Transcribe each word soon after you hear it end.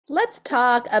Let's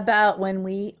talk about when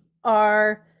we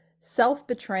are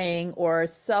self-betraying or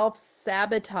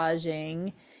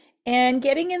self-sabotaging and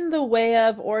getting in the way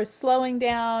of or slowing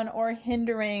down or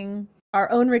hindering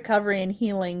our own recovery and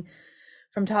healing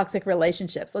from toxic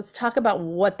relationships. Let's talk about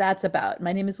what that's about.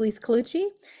 My name is Lise Colucci,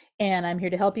 and I'm here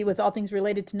to help you with all things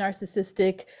related to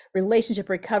narcissistic relationship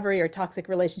recovery or toxic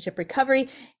relationship recovery.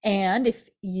 And if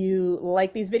you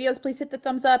like these videos, please hit the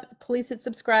thumbs up. Please hit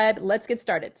subscribe. Let's get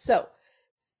started. So,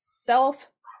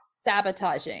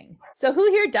 self-sabotaging. So who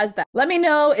here does that? Let me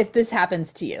know if this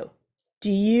happens to you.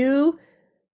 Do you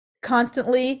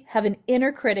constantly have an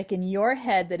inner critic in your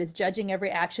head that is judging every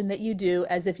action that you do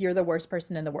as if you're the worst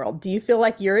person in the world? Do you feel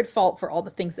like you're at fault for all the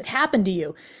things that happen to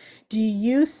you? Do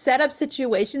you set up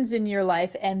situations in your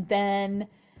life and then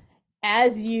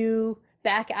as you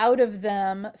back out of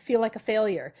them feel like a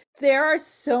failure? There are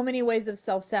so many ways of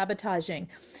self-sabotaging.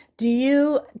 Do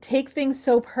you take things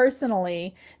so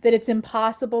personally that it's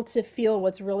impossible to feel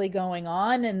what's really going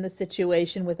on in the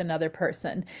situation with another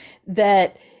person?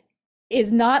 That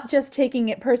is not just taking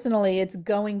it personally, it's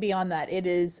going beyond that. It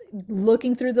is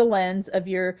looking through the lens of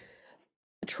your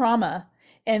trauma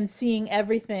and seeing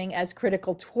everything as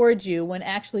critical towards you when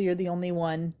actually you're the only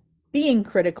one being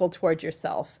critical towards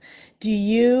yourself. Do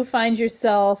you find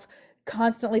yourself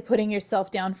constantly putting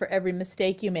yourself down for every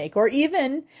mistake you make, or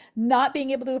even not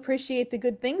being able to appreciate the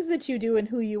good things that you do and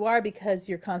who you are because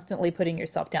you're constantly putting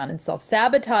yourself down and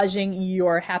self-sabotaging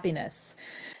your happiness?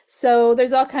 So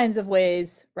there's all kinds of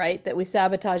ways, right, that we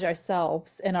sabotage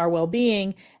ourselves and our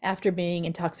well-being after being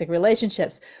in toxic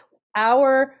relationships.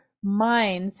 Our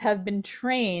minds have been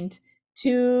trained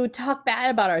to talk bad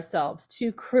about ourselves,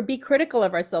 to be critical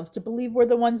of ourselves, to believe we're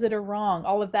the ones that are wrong,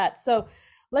 all of that. So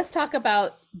let's talk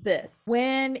about this.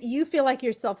 When you feel like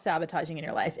you're self-sabotaging in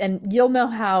your life, and you'll know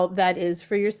how that is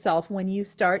for yourself when you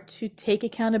start to take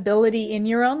accountability in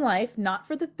your own life, not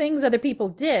for the things other people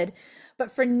did,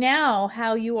 but for now,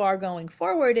 how you are going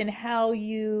forward and how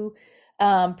you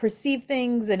perceive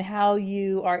things and how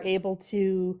you are able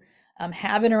to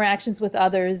have interactions with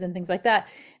others and things like that.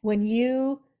 When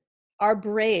you are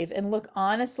brave and look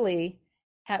honestly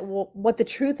at what the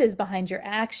truth is behind your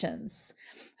actions.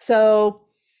 So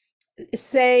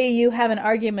say you have an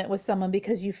argument with someone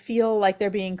because you feel like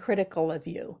they're being critical of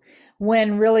you,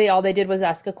 when really all they did was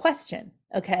ask a question,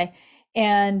 okay?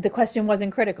 And the question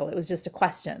wasn't critical, it was just a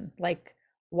question, like,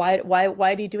 why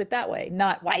do you do it that way?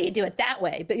 Not why do you do it that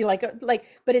way, but you're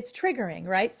but it's triggering,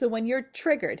 right? So when you're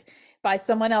triggered by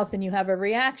someone else and you have a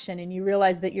reaction and you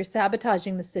realize that you're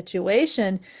sabotaging the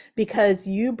situation because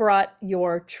you brought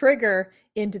your trigger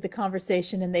into the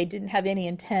conversation and they didn't have any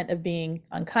intent of being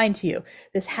unkind to you.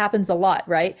 This happens a lot,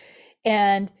 right?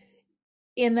 And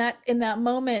in that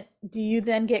moment, do you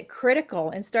then get critical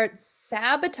and start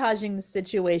sabotaging the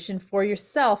situation for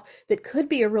yourself that could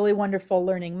be a really wonderful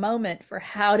learning moment for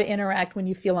how to interact when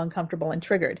you feel uncomfortable and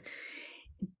triggered?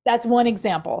 That's one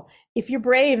example. If you're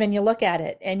brave and you look at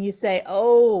it and you say,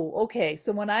 oh, okay,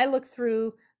 so when I look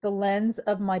through the lens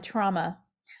of my trauma,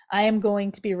 I am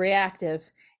going to be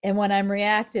reactive. And when I'm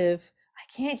reactive, I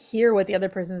can't hear what the other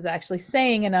person is actually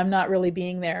saying, and I'm not really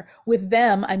being there with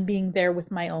them. I'm being there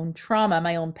with my own trauma,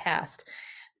 my own past.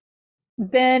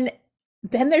 Then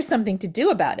there's something to do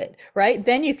about it, right?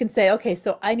 Then you can say, okay,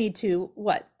 so I need to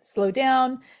slow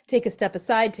down, take a step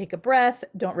aside, take a breath,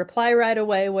 don't reply right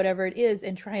away, whatever it is,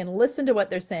 and try and listen to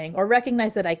what they're saying, or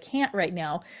recognize that I can't right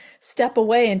now, step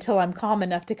away until I'm calm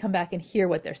enough to come back and hear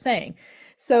what they're saying.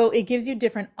 So it gives you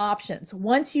different options.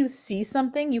 Once you see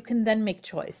something, you can then make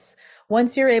choice.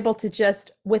 Once you're able to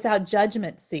just, without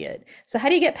judgment, see it. So how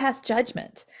do you get past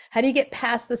judgment? How do you get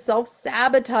past the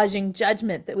self-sabotaging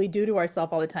judgment that we do to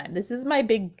ourselves all the time? This is my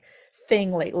big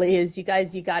thing lately is you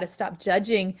guys, you got to stop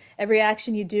judging every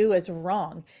action you do as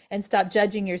wrong and stop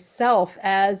judging yourself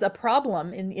as a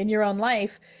problem in your own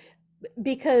life,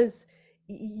 because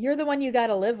you're the one you got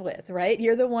to live with, right?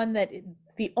 You're the one that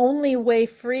the only way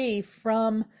free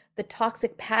from the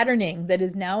toxic patterning that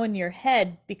is now in your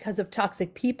head because of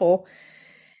toxic people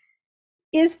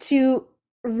is to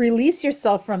release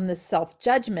yourself from this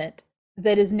self-judgment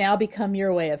that has now become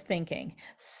your way of thinking.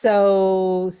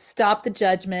 So stop the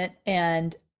judgment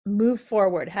and move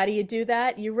forward. How do you do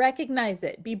that? You recognize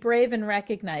it. Be brave and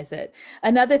recognize it.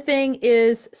 Another thing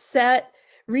is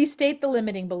restate the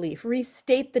limiting belief,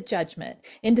 restate the judgment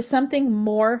into something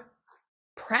more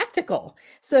practical.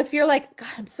 So if you're like, God,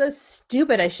 I'm so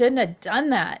stupid, I shouldn't have done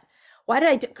that. Why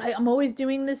did I'm always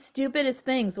doing the stupidest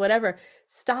things, whatever.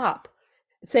 Stop.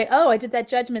 Say, oh, I did that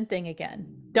judgment thing again.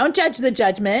 Don't judge the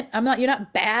judgment. You're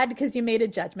not bad because you made a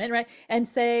judgment, right? And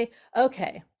say,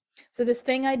 okay, so this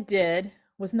thing I did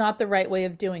was not the right way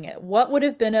of doing it. What would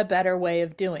have been a better way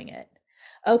of doing it?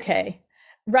 Okay.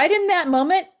 Right in that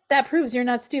moment, that proves you're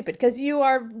not stupid because you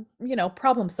are,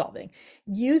 problem solving.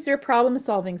 Use your problem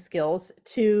solving skills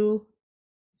to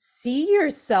see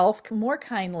yourself more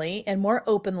kindly and more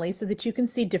openly so that you can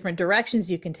see different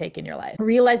directions you can take in your life.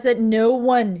 Realize that no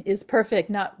one is perfect.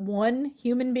 Not one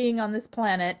human being on this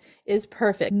planet is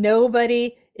perfect.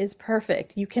 Nobody is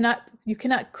perfect. You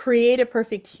cannot create a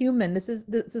perfect human. This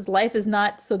is life is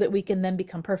not so that we can then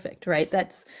become perfect, right?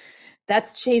 That's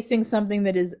chasing something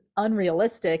that is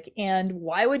unrealistic. And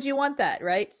why would you want that,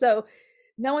 right? So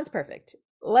no one's perfect.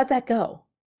 Let that go.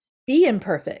 Be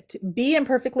imperfect. Be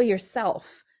imperfectly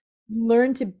yourself.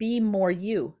 Learn to be more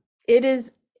you. It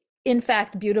is, in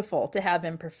fact, beautiful to have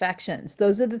imperfections.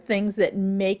 Those are the things that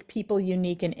make people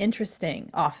unique and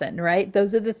interesting often, right?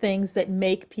 Those are the things that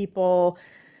make people,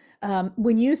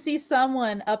 when you see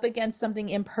someone up against something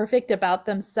imperfect about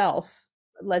themselves,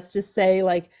 let's just say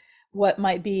like what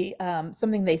might be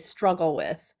something they struggle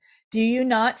with, do you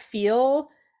not feel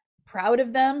proud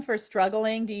of them for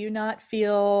struggling? Do you not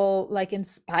feel like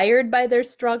inspired by their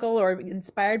struggle or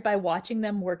inspired by watching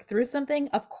them work through something?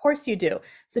 Of course you do.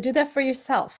 So do that for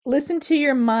yourself. Listen to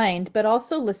your mind, but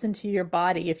also listen to your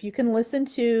body. If you can listen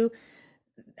to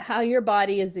how your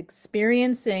body is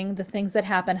experiencing the things that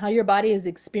happen, how your body is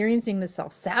experiencing the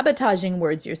self-sabotaging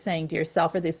words you're saying to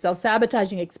yourself or the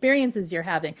self-sabotaging experiences you're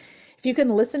having. If you can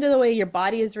listen to the way your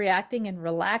body is reacting and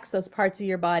relax those parts of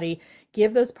your body,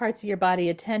 give those parts of your body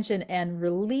attention and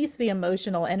release the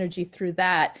emotional energy through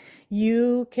that,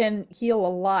 you can heal a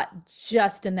lot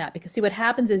just in that. Because see, what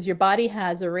happens is your body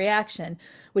has a reaction,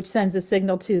 which sends a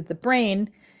signal to the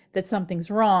brain that something's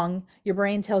wrong. Your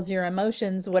brain tells your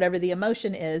emotions, whatever the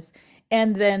emotion is,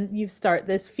 and then you start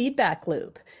this feedback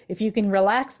loop. If you can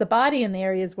relax the body in the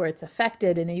areas where it's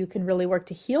affected and you can really work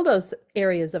to heal those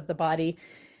areas of the body,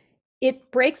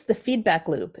 it breaks the feedback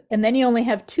loop. And then you only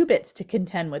have two bits to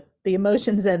contend with, the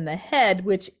emotions and the head,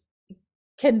 which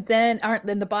can then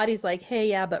the body's like, hey,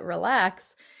 yeah, but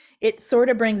relax. It sort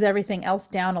of brings everything else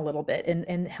down a little bit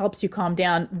and helps you calm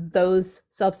down those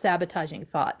self-sabotaging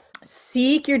thoughts.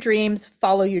 Seek your dreams,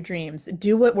 follow your dreams,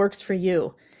 do what works for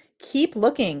you. Keep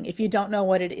looking if you don't know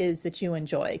what it is that you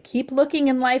enjoy. Keep looking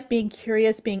in life, being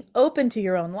curious, being open to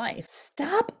your own life.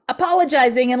 Stop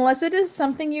apologizing unless it is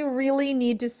something you really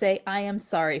need to say, I am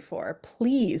sorry for.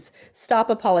 Please stop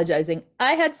apologizing.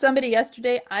 I had somebody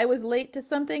yesterday, I was late to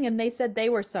something and they said they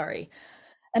were sorry.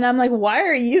 And I'm like, why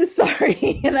are you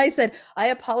sorry? And I said, I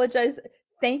apologize.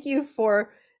 Thank you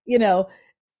for,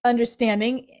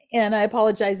 understanding. And I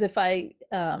apologize if I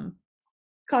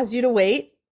caused you to wait.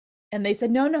 And they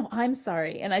said, no, I'm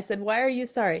sorry. And I said, why are you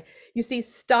sorry? You see,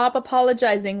 stop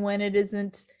apologizing when it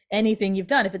isn't anything you've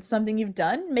done. If it's something you've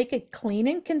done, make a clean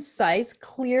and concise,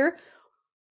 clear,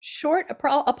 short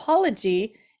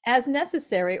apology as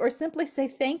necessary, or simply say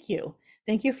thank you.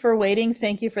 Thank you for waiting.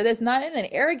 Thank you for this. Not in an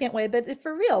arrogant way, but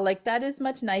for real. Like, that is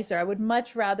much nicer. I would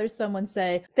much rather someone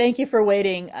say, thank you for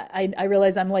waiting. I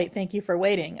realize I'm late. Thank you for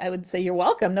waiting. I would say, you're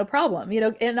welcome. No problem.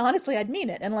 And honestly, I'd mean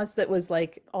it, unless that was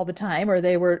like all the time, or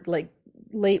they were like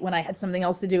late when I had something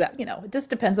else to do. It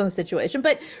just depends on the situation.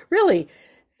 But really,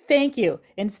 thank you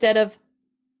instead of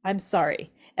I'm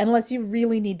sorry. Unless you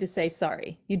really need to say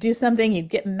sorry. You do something, you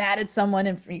get mad at someone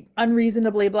and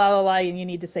unreasonably blah, blah, blah, and you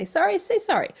need to say sorry, say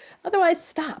sorry. Otherwise,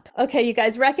 stop. Okay, you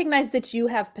guys, recognize that you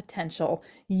have potential.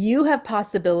 You have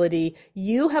possibility.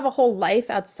 You have a whole life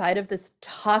outside of this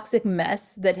toxic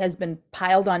mess that has been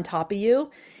piled on top of you.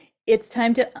 It's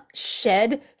time to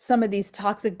shed some of these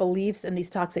toxic beliefs and these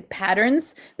toxic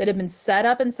patterns that have been set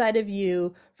up inside of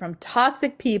you from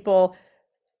toxic people,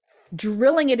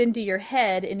 drilling it into your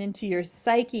head and into your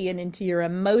psyche and into your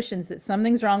emotions that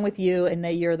something's wrong with you and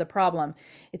that you're the problem.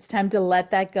 It's time to let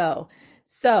that go.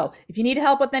 So if you need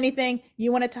help with anything,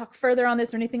 you want to talk further on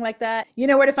this or anything like that, you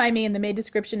know where to find me in the main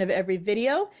description of every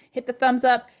video. Hit the thumbs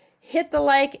up, hit the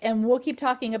like, and we'll keep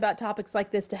talking about topics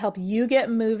like this to help you get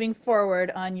moving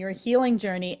forward on your healing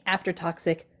journey after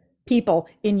toxic people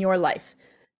in your life.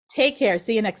 Take care.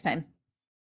 See you next time.